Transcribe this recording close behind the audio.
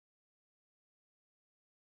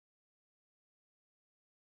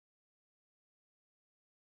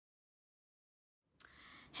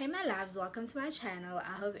Hey my loves, welcome to my channel.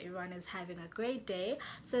 I hope everyone is having a great day.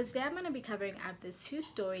 So today I'm going to be covering up the two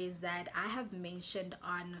stories that I have mentioned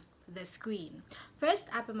on the screen. First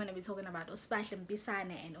up, I'm going to be talking about Sbahle and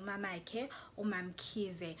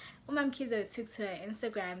MamMkhize. MamMkhize took to her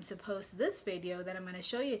Instagram to post this video that I'm going to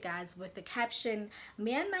show you guys with the caption,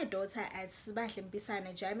 "Me and my daughter at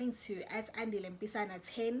Sbahle jamming to at Andile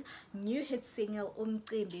 10 new hit single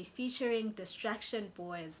Umcimbi featuring Distraction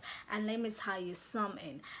Boys, and let me tell you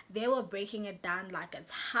something, they were breaking it down like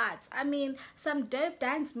it's hot. I mean, some dope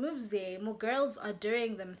dance moves there. More girls are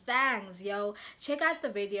doing them things, yo. Check out the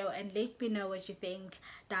video and let me know what you think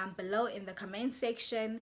down below in the comment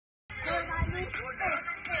section.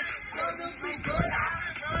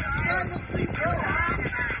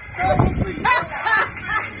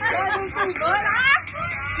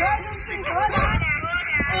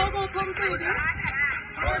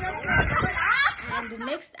 And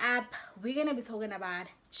next up, we're gonna be talking about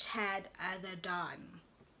Chad the Don.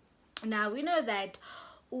 Now we know that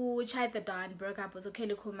Chad the Don broke up with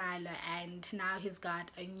Ukeli Khumalo and now he's got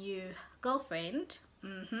a new girlfriend.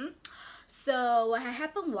 So what had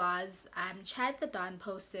happened was Chad the Don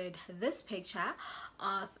posted this picture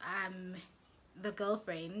of the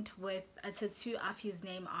girlfriend with a tattoo of his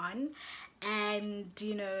name on, and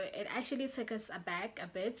you know, it actually took us aback a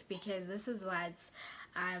bit because this is what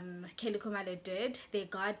Kelly Khumalo did. They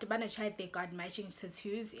got matching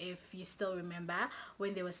tattoos, if you still remember,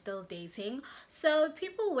 when they were still dating. So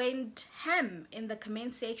people went ham in the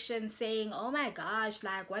comment section saying, oh my gosh,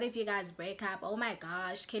 like, what if you guys break up? Oh my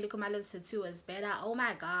gosh, Kelly Khumalo's tattoo is better. Oh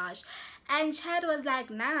my gosh. And Chad was like,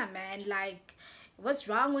 nah man, like, what's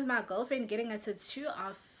wrong with my girlfriend getting a tattoo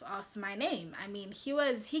of my name? I mean,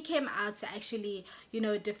 he came out to actually, you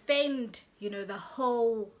know, defend, you know, the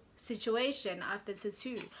whole situation of the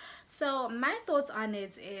tattoo. So my thoughts on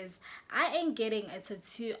it is, I ain't getting a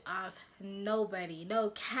tattoo of nobody. No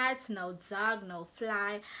cat, no dog, no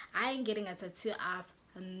fly. I ain't getting a tattoo of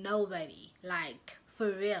nobody, like,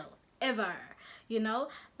 for real, ever, you know.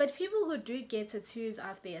 But people who do get tattoos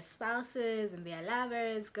of their spouses and their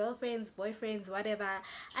lovers, girlfriends, boyfriends, whatever,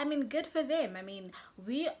 I mean, good for them. I mean,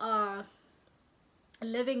 we are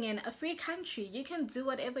living in a free country. You can do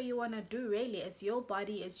whatever you want to do, really. It's your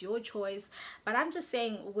body, it's your choice. But I'm just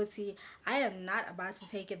saying, Wusi, I am not about to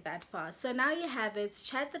take it that far. So now you have it.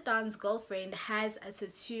 Chad the Don's girlfriend has a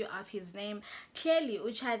tattoo of his name. Clearly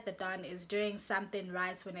Chad the Don is doing something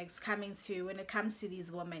right when it comes to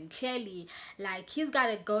these women. Clearly, like, he's got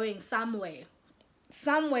it going somewhere,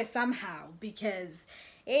 somehow, because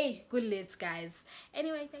hey, good lit, guys.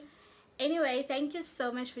 Anyway, thank you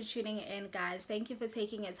so much for tuning in, guys. Thank you for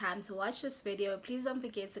taking your time to watch this video. Please don't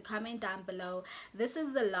forget to comment down below. This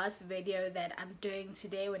is the last video that I'm doing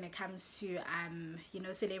today when it comes to you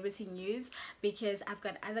know, celebrity news, because I've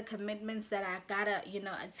got other commitments that I gotta, you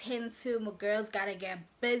know, attend to. My girls gotta get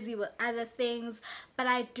busy with other things. But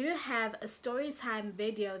I do have a story time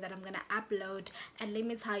video that I'm gonna upload, and let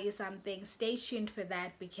me tell you something, stay tuned for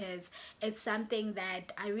that, because it's something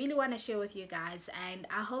that I really want to share with you guys, and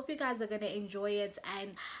I hope you guys are gonna enjoy it,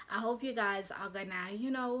 and I hope you guys are gonna,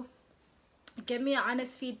 you know, give me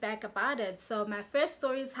honest feedback about it. So my first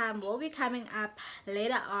story time will be coming up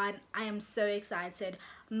later on. I am so excited.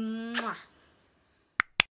 Mwah.